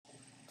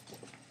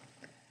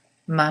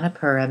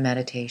Manipura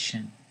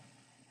Meditation.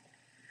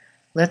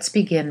 Let's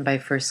begin by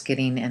first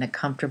getting in a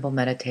comfortable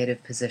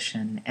meditative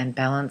position and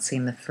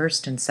balancing the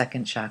first and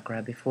second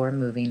chakra before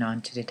moving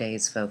on to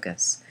today's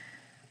focus,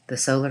 the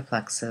solar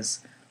plexus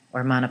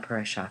or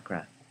Manipura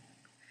chakra.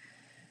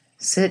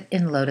 Sit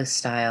in lotus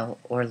style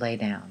or lay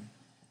down.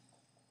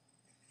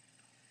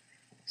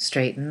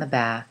 Straighten the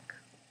back,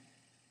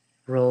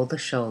 roll the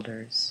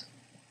shoulders,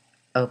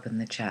 open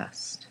the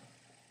chest.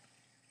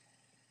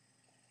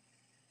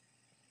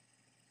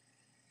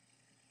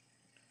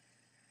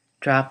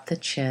 Drop the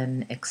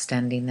chin,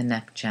 extending the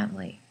neck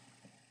gently.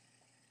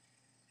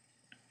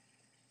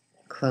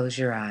 Close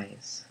your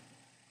eyes.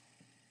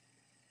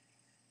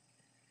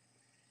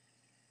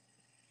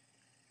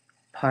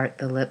 Part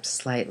the lips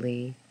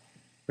slightly,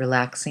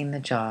 relaxing the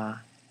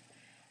jaw,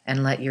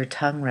 and let your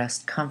tongue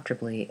rest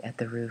comfortably at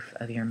the roof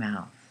of your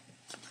mouth.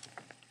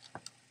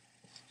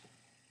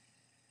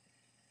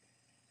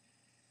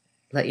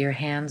 Let your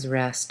hands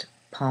rest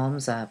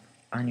palms up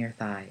on your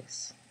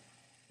thighs.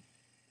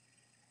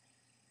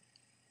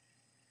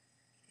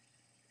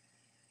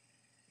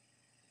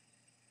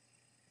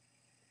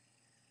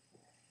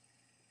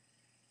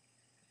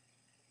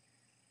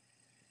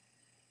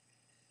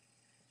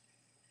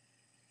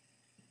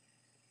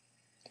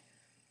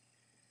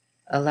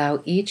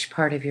 Allow each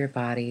part of your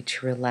body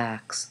to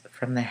relax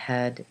from the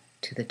head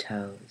to the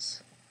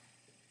toes.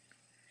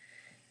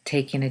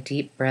 Taking a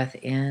deep breath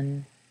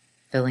in,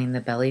 filling the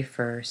belly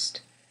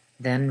first,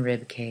 then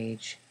rib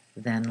cage,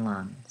 then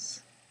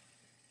lungs.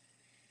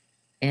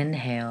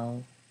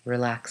 Inhale,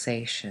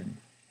 relaxation.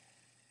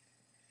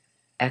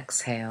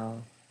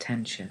 Exhale,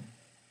 tension.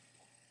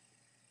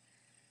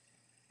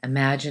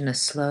 Imagine a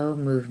slow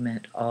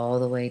movement all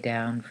the way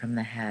down from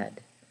the head,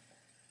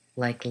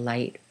 like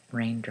light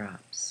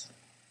raindrops.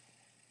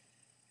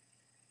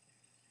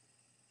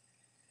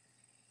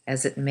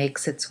 As it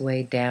makes its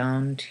way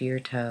down to your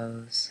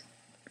toes,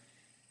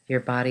 your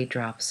body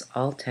drops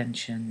all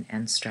tension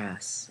and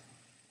stress,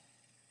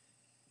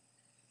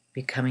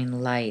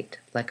 becoming light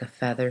like a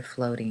feather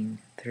floating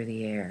through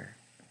the air,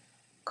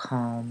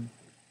 calm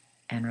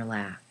and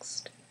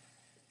relaxed.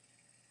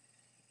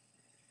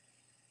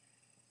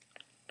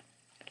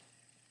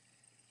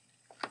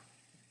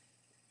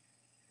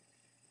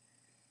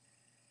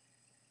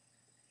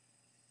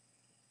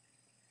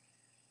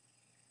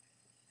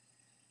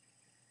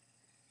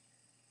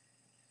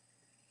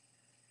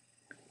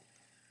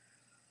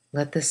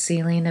 Let the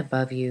ceiling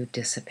above you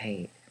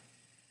dissipate.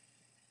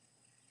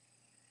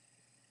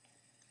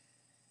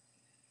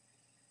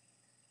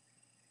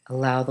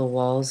 Allow the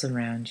walls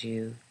around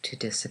you to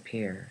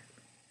disappear.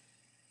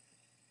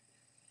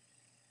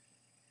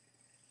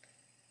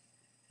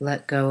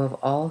 Let go of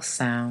all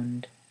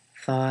sound,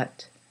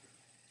 thought,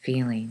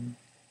 feeling,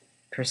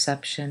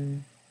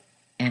 perception,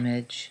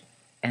 image,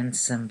 and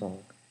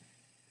symbol.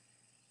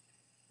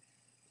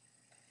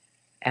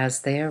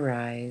 As they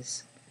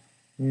arise,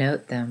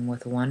 note them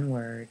with one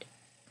word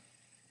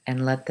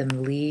and let them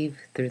leave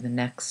through the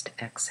next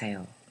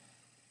exhale.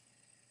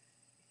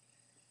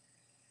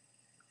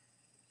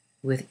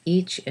 With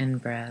each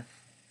in-breath,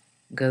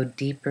 go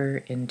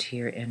deeper into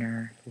your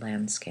inner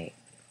landscape.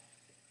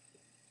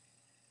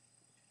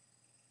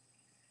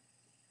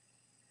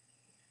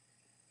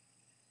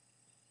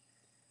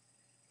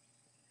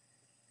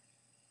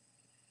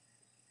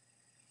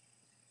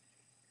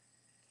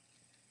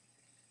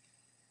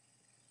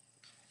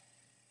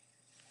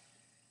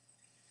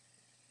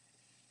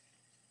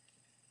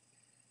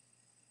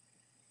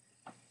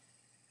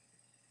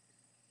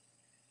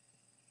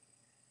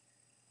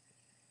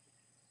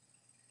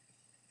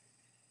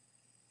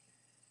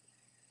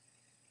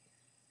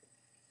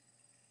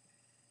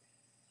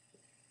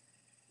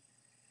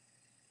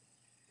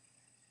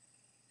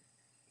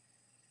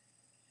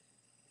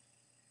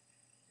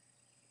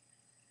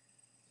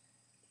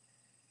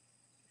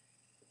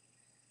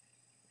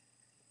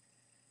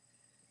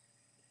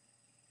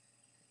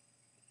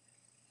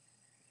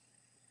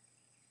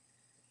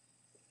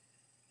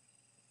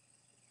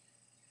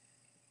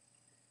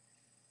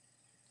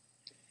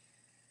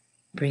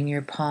 Bring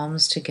your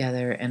palms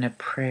together in a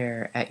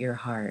prayer at your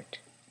heart.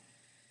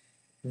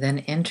 Then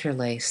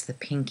interlace the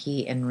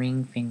pinky and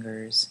ring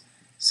fingers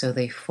so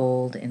they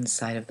fold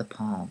inside of the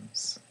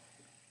palms.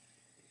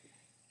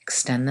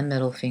 Extend the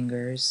middle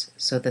fingers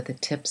so that the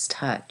tips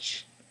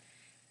touch,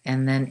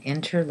 and then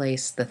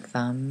interlace the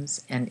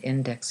thumbs and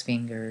index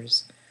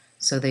fingers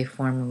so they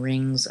form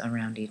rings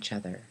around each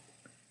other,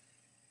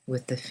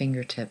 with the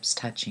fingertips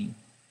touching.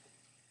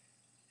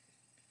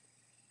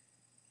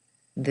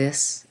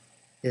 This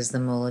is the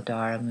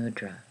Muladhara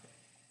Mudra.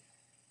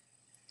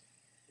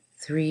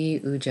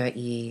 3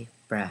 Ujjayi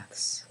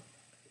breaths.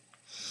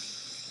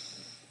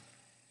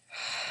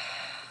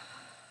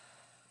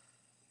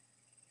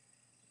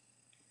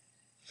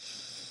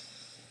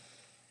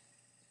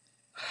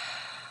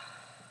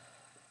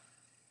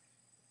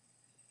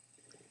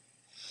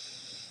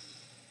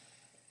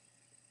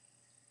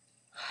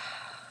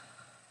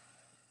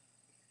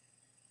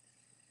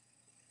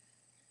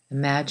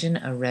 Imagine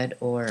a red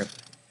orb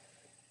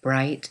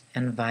bright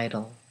and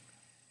vital,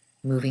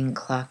 moving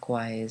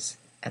clockwise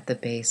at the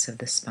base of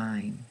the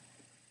spine.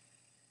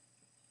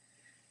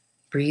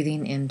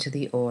 Breathing into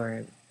the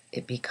orb,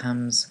 it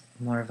becomes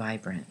more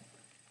vibrant.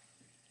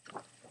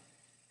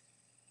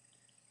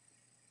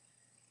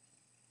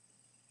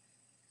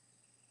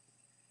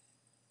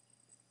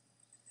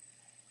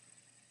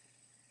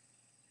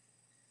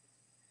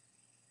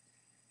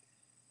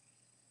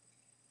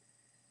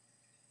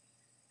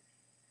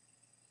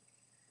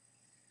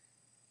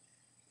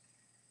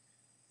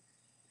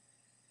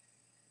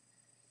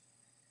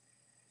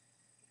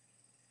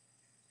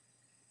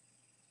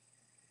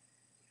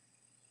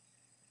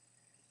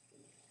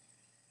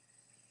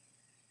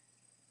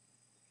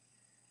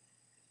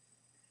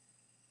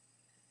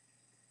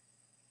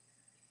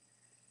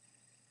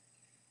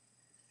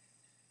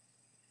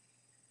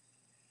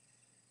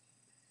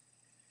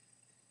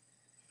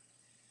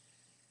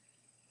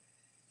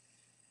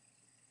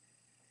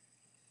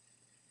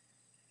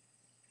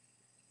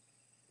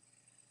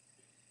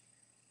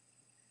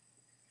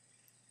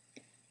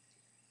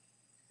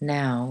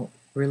 Now,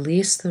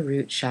 release the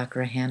root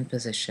chakra hand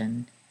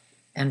position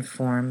and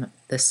form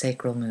the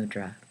sacral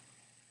mudra.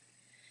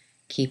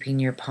 Keeping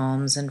your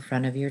palms in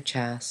front of your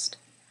chest,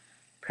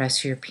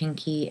 press your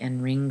pinky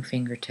and ring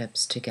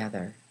fingertips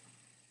together.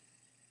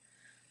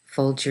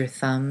 Fold your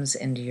thumbs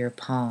into your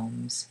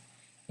palms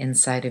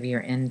inside of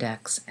your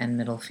index and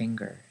middle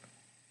finger.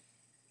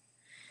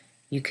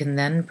 You can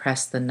then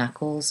press the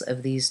knuckles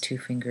of these two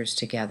fingers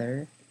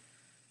together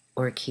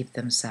or keep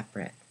them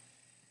separate.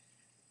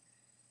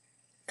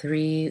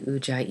 3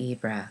 Ujjayi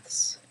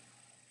breaths.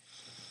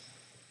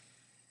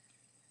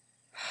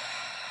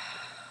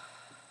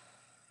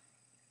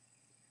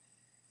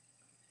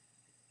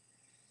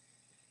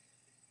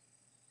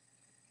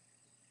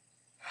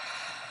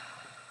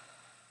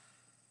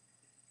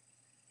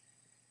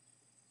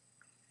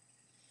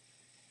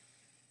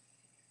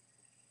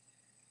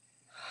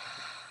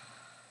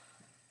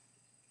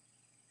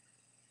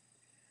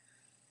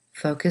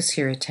 Focus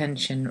your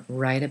attention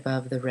right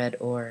above the red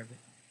orb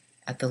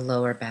at the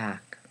lower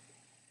back.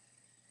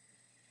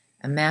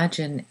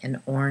 Imagine an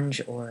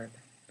orange orb,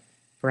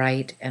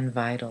 bright and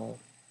vital,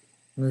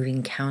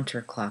 moving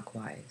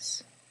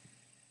counterclockwise.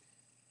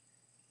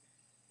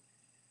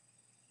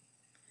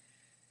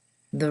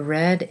 The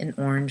red and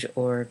orange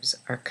orbs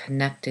are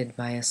connected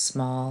by a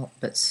small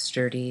but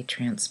sturdy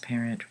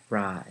transparent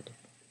rod.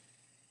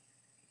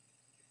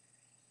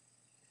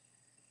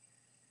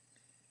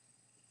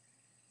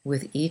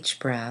 With each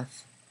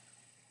breath,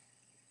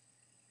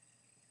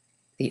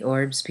 the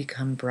orbs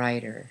become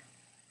brighter,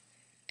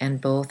 and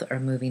both are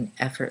moving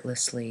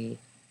effortlessly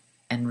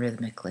and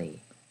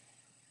rhythmically.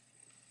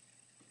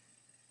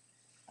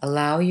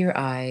 Allow your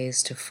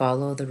eyes to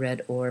follow the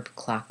red orb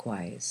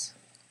clockwise,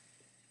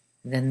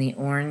 then the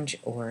orange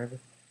orb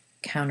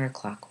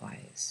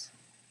counterclockwise,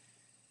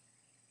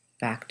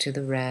 back to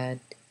the red,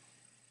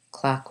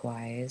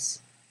 clockwise,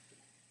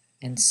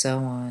 and so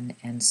on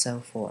and so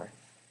forth.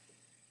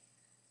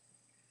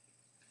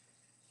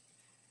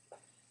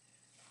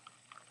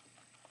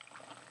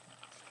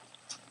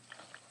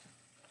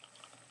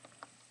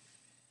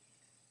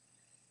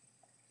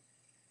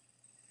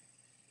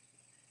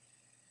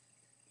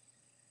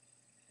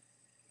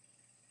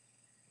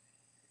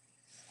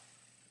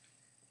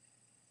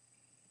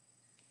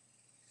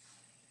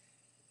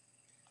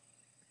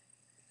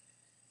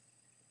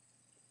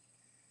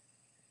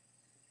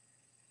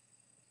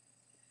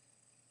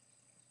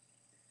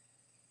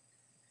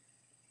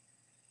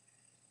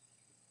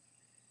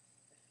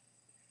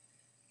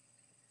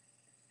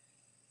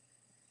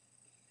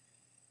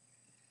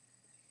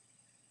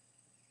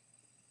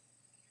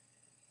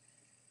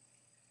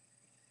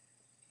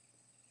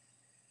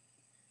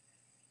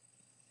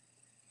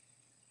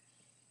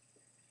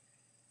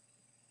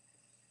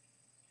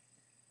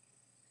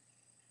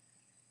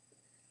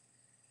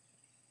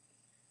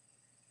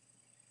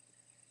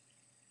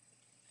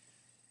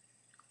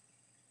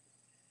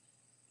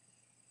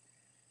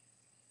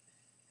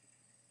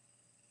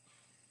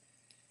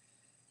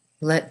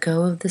 Let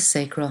go of the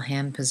sacral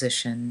hand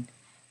position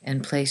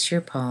and place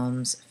your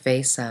palms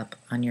face up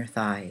on your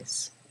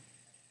thighs.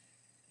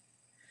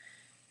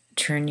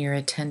 Turn your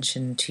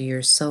attention to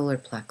your solar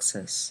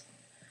plexus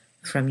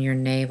from your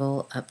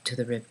navel up to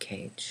the rib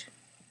cage.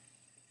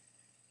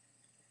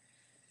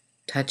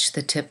 Touch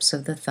the tips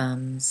of the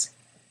thumbs,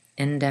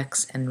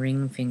 index and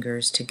ring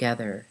fingers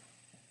together.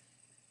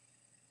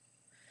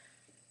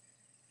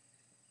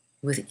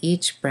 With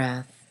each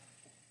breath,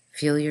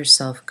 feel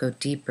yourself go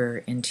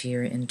deeper into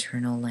your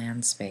internal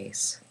land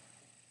space.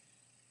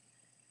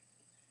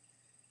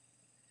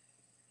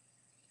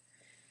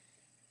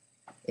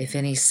 If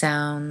any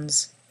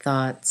sounds,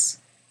 thoughts,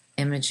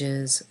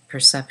 images,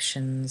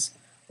 perceptions,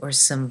 or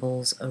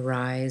symbols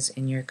arise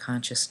in your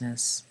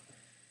consciousness,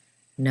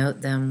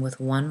 note them with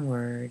one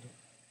word.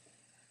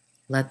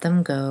 Let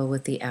them go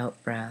with the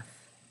out-breath,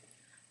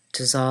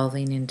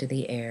 dissolving into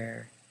the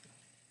air,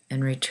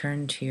 and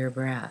return to your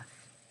breath,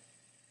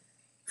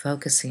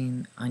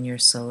 focusing on your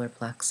solar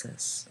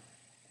plexus.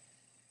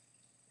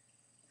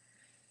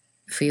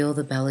 Feel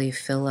the belly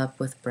fill up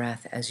with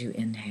breath as you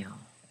inhale.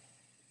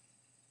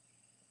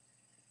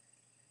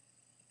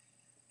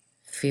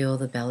 Feel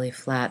the belly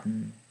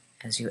flatten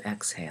as you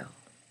exhale.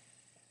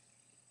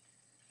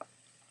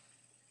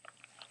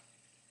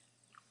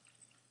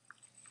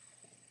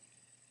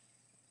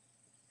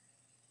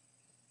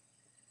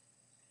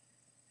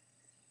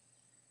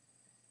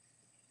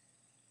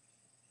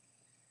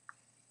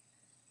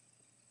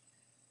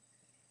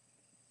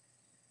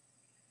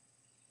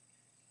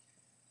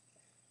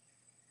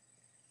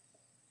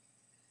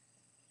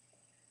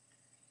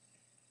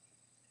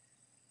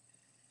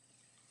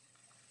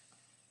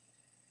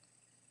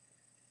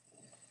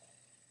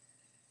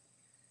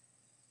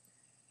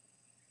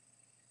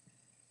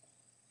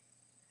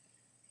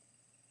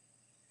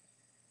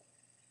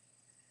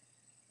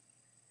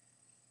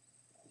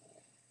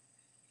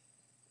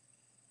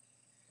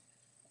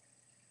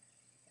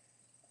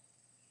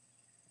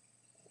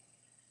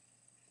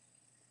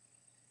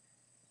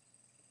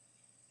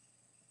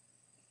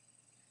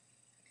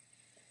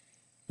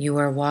 You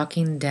are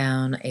walking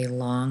down a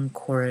long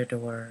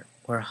corridor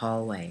or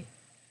hallway.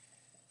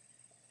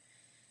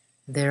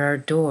 There are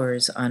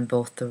doors on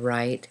both the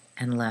right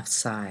and left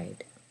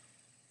side.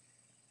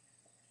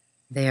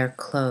 They are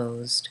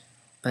closed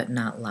but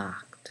not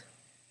locked.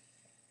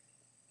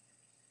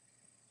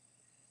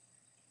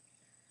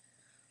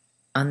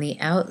 On the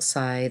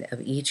outside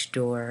of each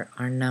door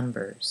are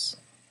numbers,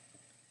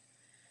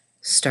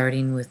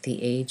 starting with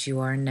the age you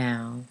are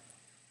now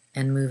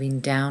and moving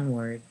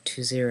downward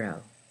to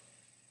 0.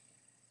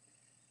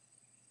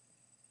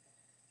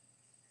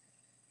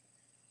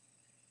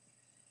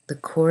 The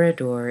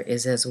corridor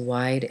is as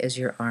wide as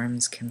your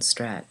arms can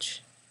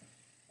stretch,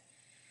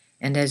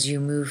 and as you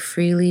move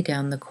freely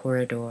down the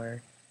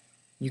corridor,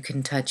 you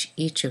can touch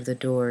each of the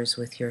doors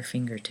with your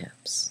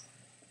fingertips.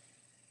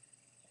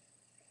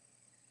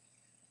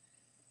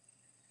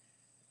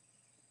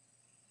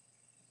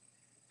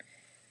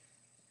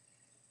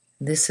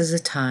 This is a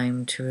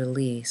time to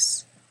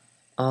release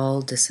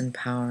all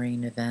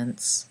disempowering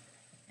events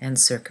and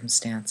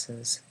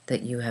circumstances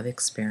that you have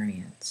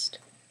experienced.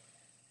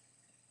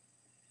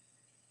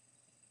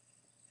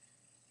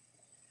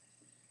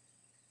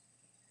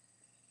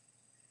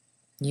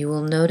 You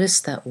will notice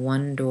that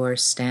one door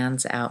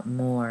stands out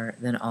more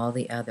than all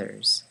the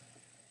others,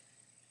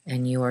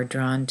 and you are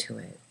drawn to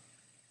it.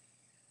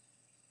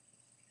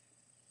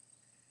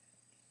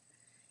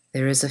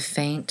 There is a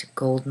faint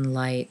golden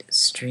light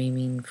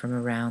streaming from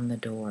around the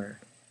door.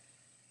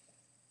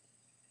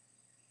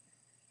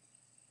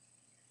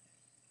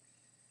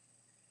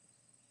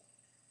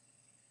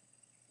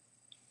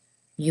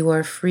 You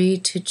are free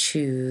to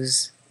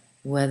choose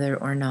whether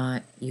or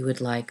not you would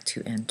like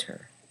to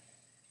enter.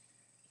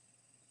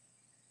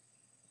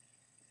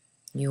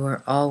 You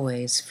are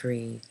always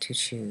free to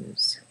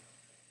choose.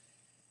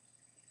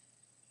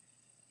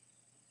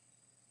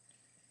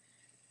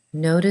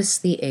 Notice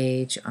the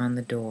age on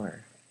the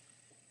door.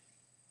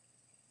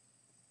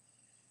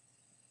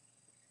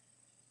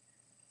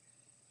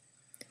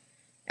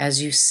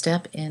 As you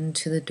step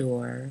into the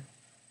door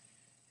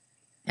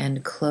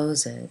and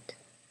close it,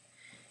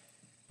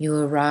 you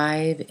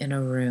arrive in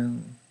a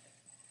room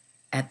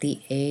at the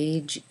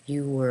age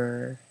you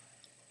were.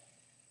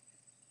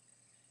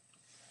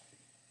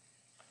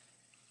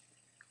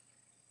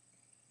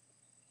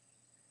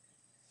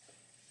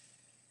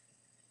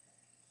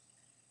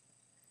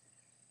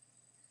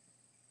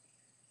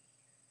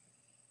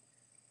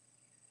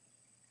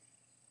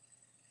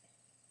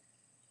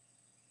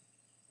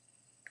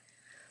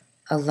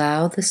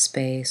 Allow the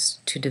space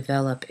to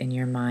develop in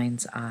your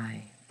mind's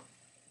eye.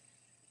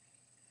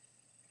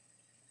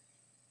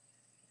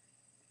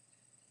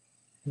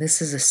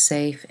 This is a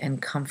safe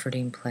and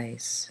comforting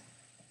place,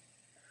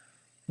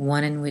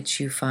 one in which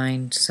you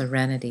find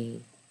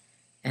serenity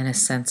and a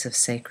sense of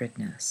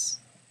sacredness.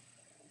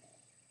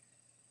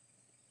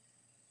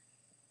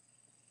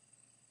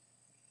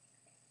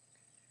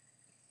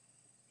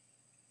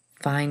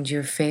 Find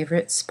your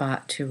favorite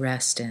spot to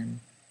rest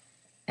in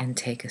and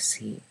take a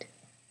seat.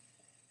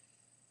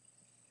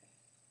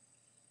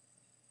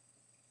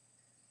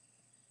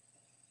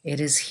 It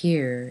is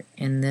here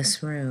in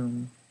this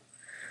room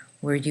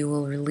where you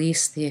will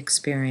release the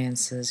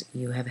experiences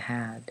you have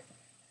had.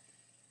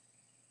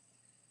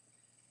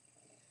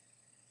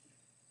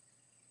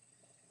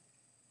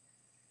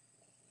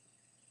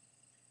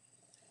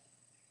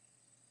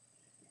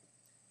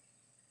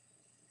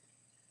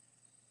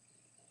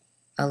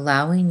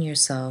 Allowing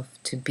yourself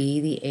to be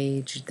the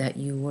age that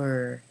you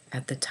were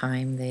at the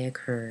time they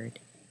occurred.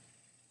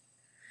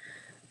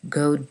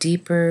 Go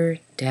deeper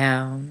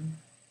down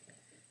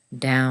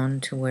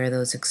to where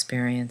those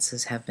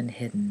experiences have been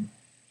hidden,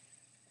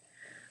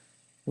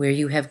 where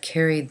you have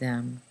carried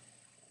them,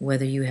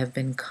 whether you have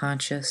been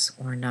conscious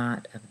or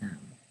not of them.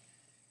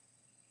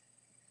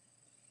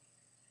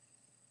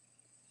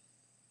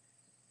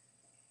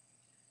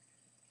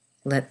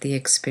 Let the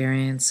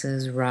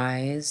experiences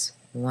rise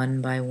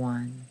one by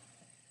one.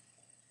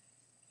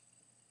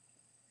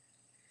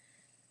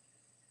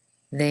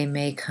 They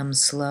may come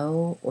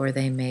slow or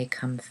they may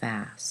come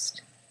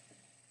fast.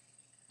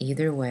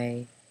 Either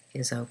way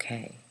is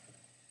okay.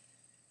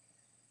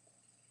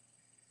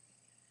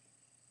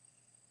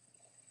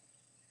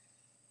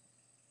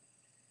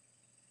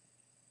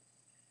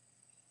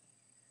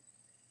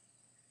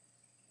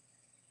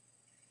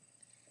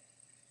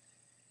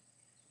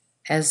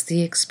 As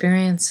the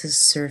experiences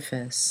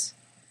surface,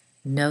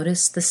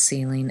 notice the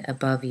ceiling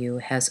above you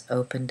has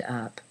opened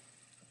up,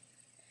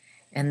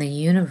 and the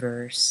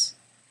universe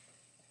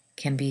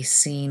can be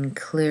seen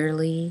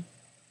clearly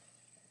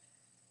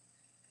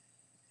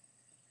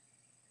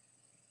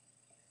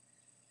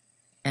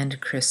and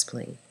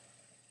crisply.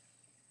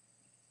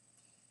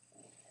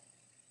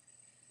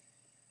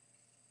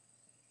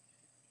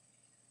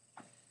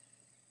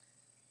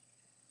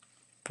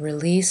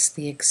 Release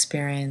the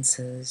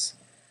experiences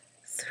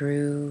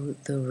through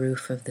the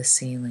roof of the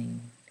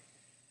ceiling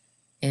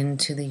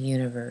into the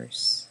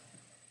universe,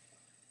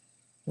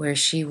 where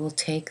she will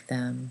take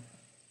them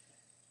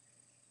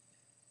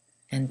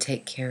and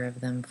take care of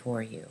them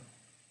for you.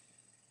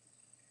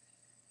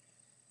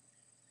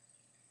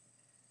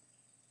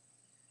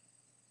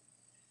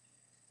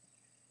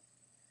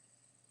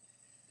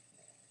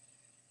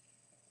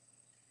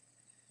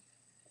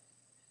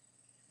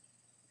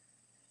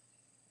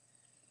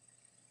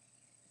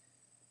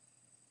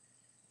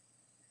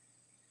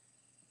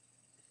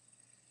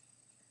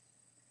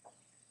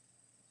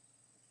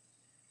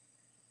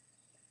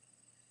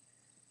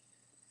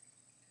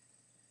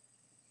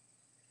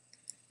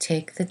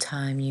 Take the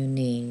time you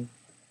need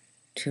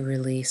to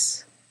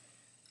release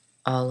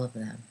all of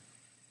them.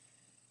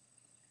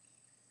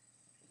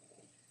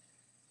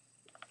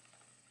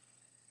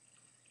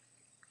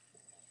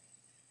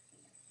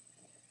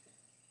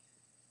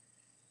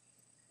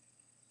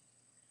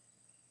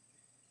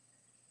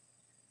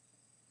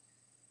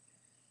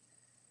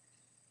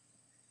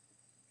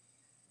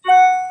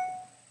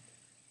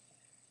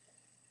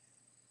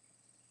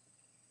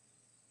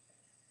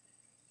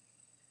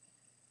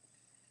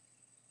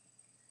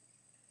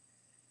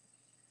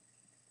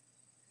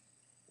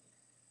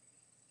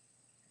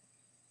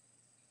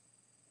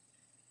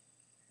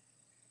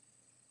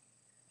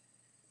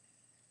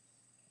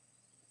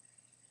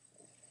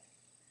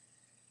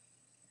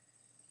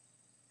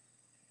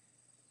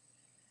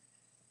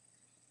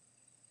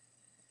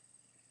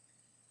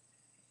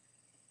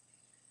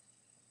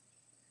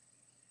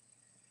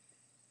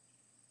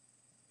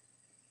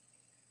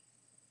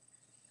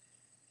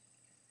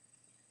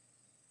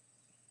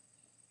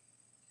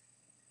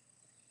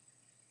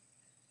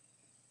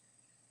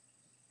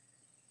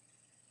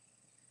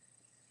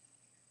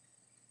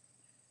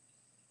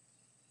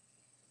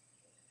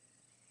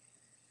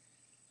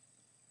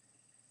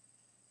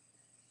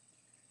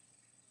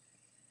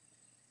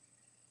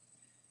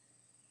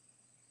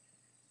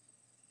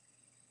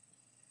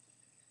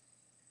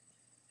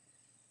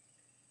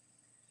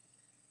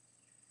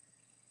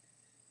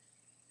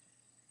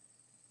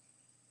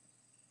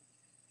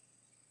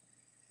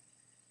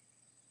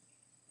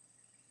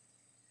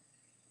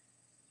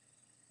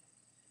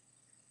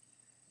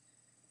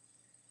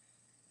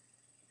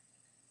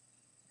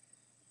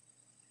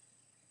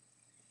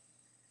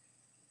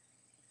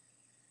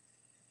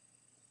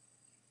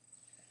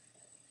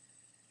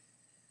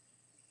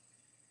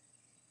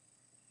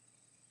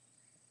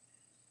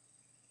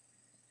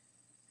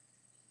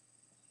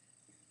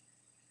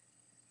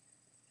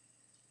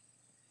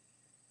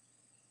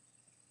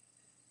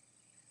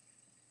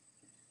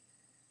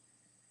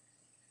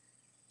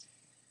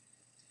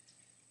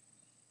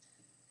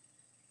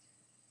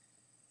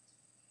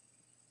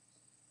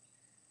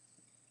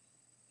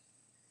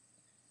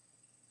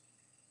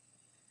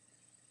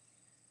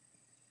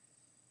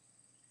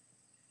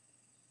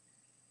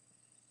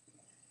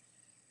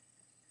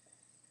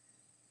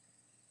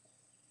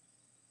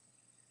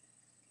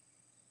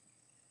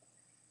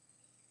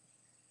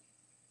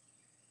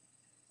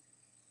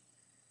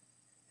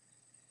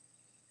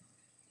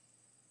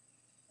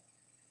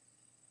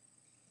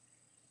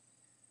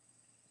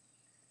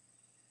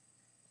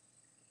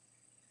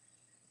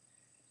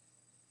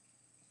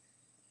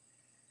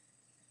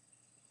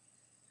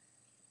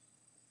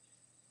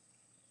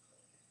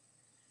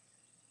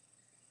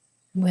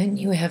 When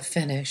you have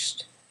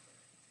finished,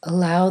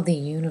 allow the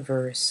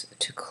universe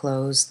to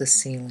close the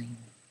ceiling,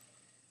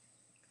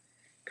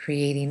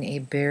 creating a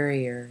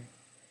barrier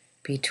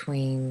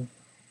between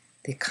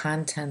the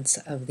contents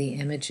of the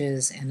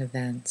images and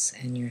events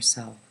and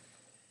yourself.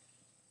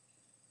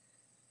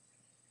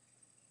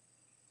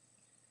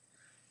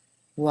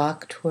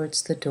 Walk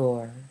towards the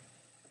door,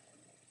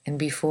 and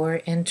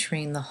before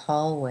entering the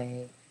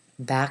hallway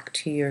back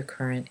to your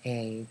current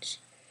age,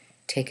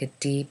 take a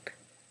deep,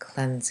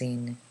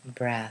 cleansing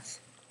breath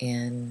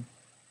in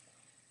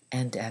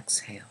and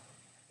exhale.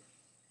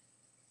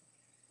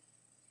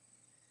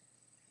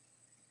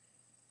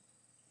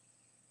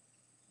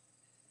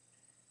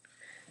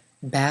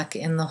 Back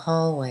in the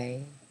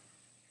hallway,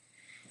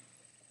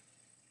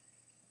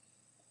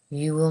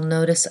 you will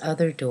notice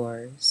other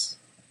doors.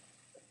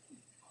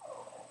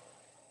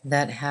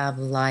 that have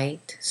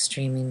light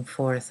streaming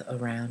forth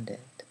around it.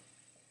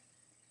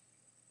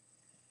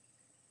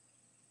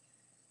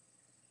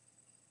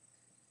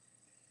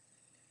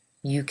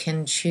 You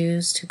can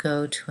choose to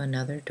go to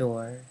another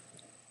door,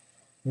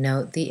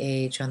 note the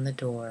age on the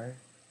door,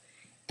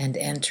 and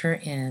enter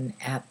in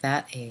at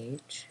that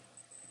age,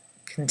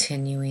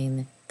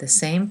 continuing the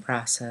same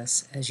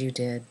process as you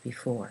did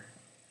before.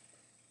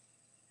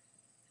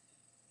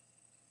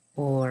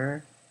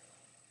 Or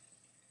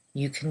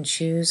you can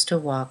choose to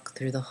walk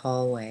through the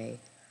hallway,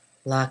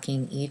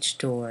 locking each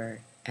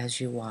door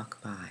as you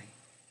walk by.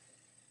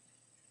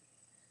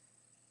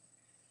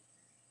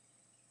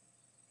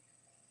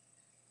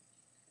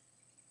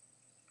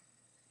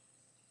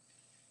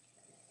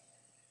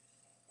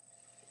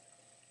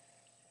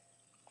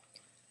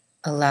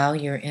 Allow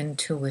your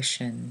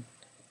intuition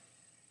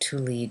to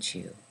lead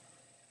you.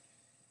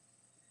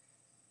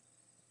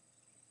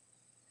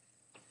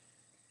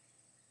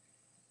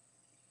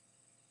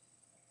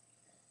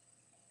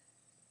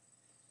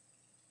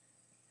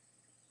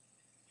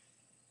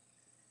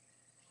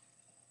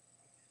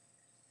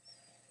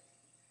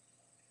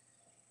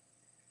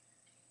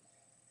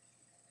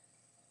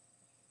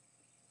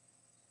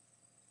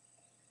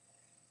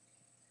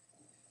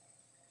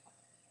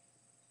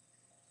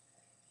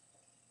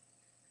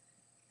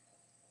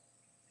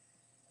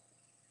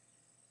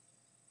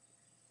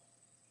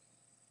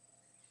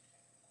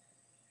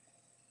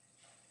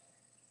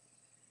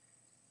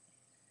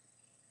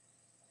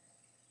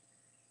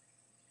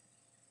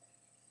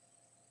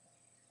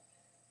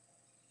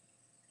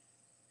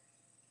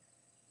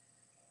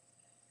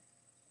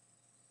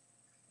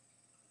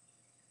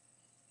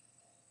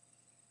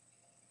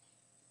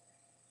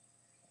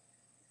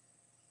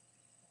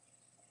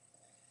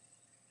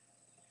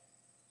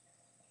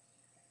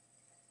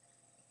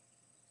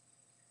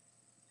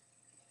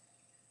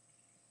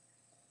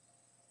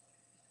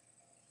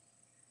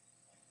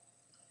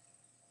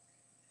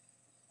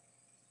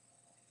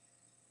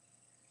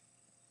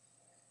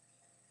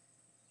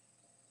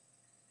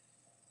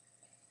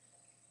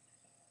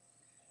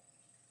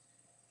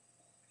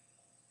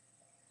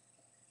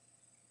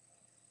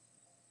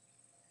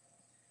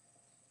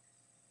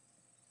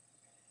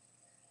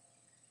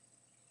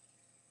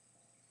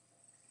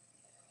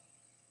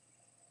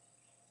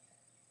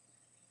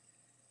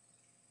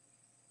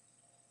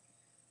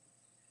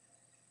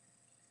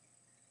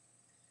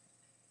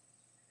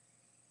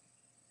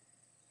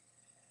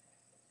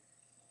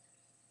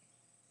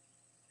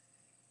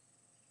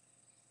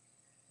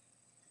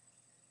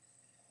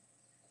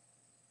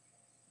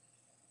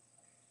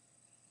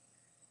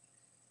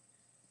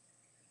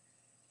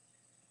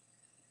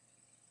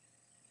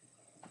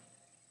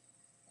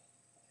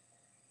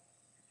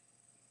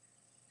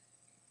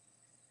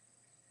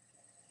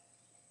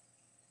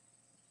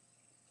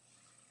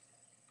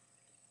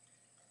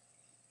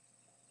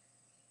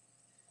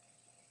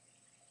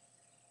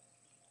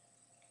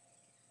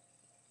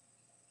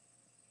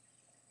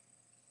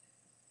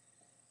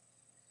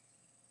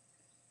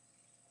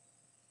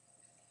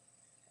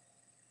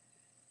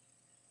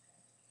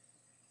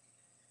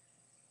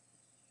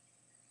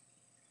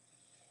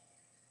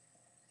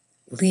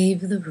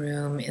 Leave the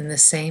room in the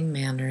same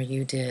manner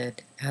you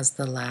did as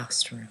the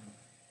last room.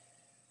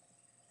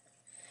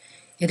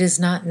 It is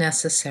not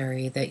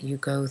necessary that you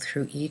go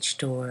through each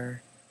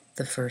door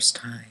the first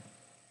time.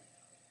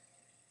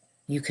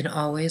 You can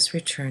always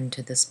return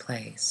to this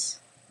place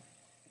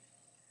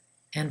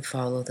and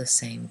follow the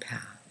same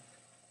path.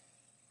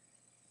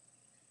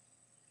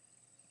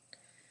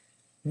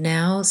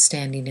 Now,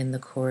 standing in the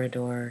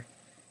corridor,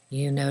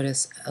 you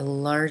notice a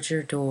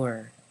larger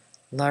door,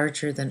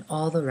 larger than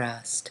all the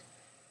rest,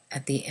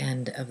 at the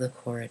end of the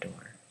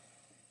corridor.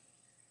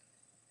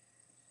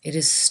 It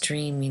is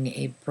streaming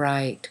a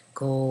bright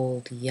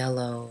gold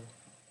yellow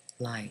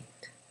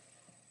light.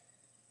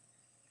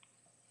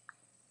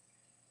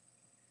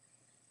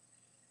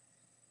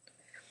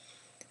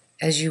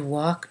 As you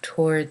walk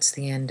towards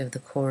the end of the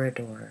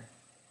corridor,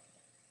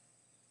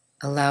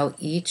 allow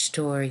each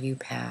door you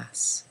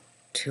pass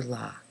to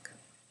lock,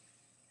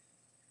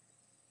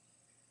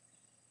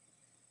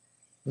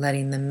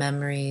 letting the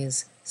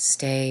memories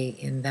stay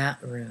in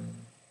that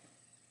room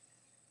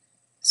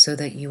so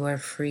that you are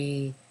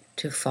free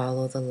to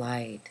follow the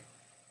light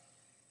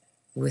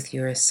with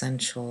your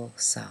essential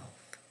self.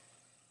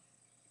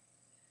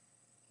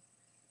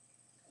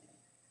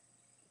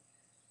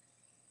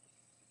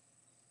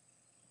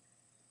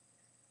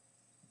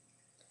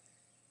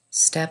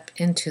 Step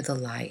into the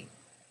light.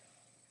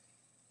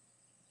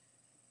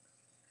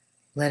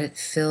 Let it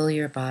fill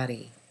your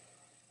body,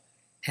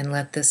 and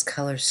let this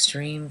color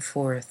stream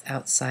forth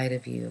outside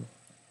of you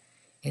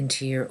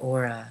into your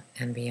aura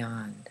and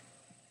beyond.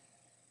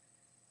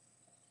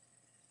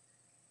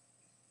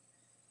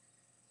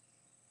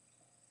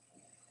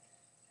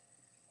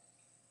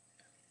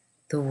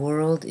 The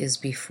world is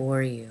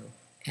before you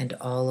and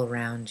all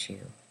around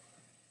you.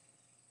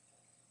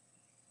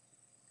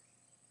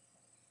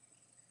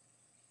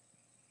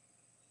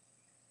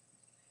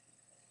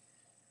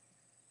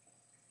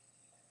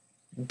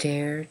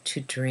 Dare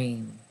to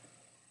dream.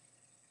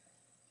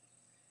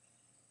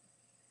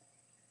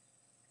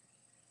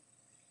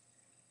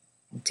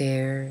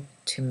 Dare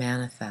to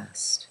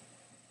manifest.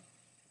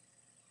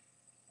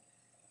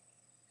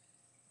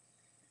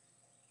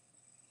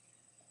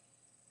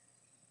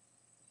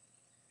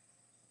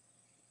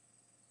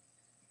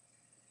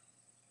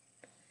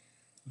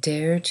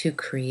 Dare to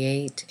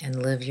create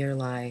and live your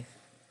life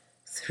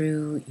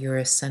through your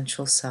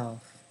essential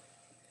self,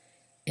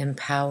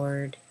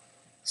 empowered,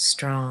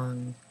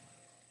 strong,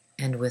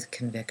 and with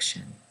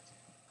conviction.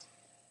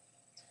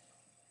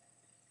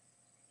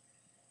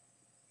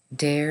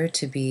 Dare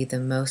to be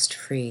the most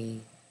free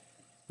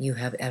you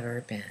have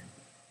ever been.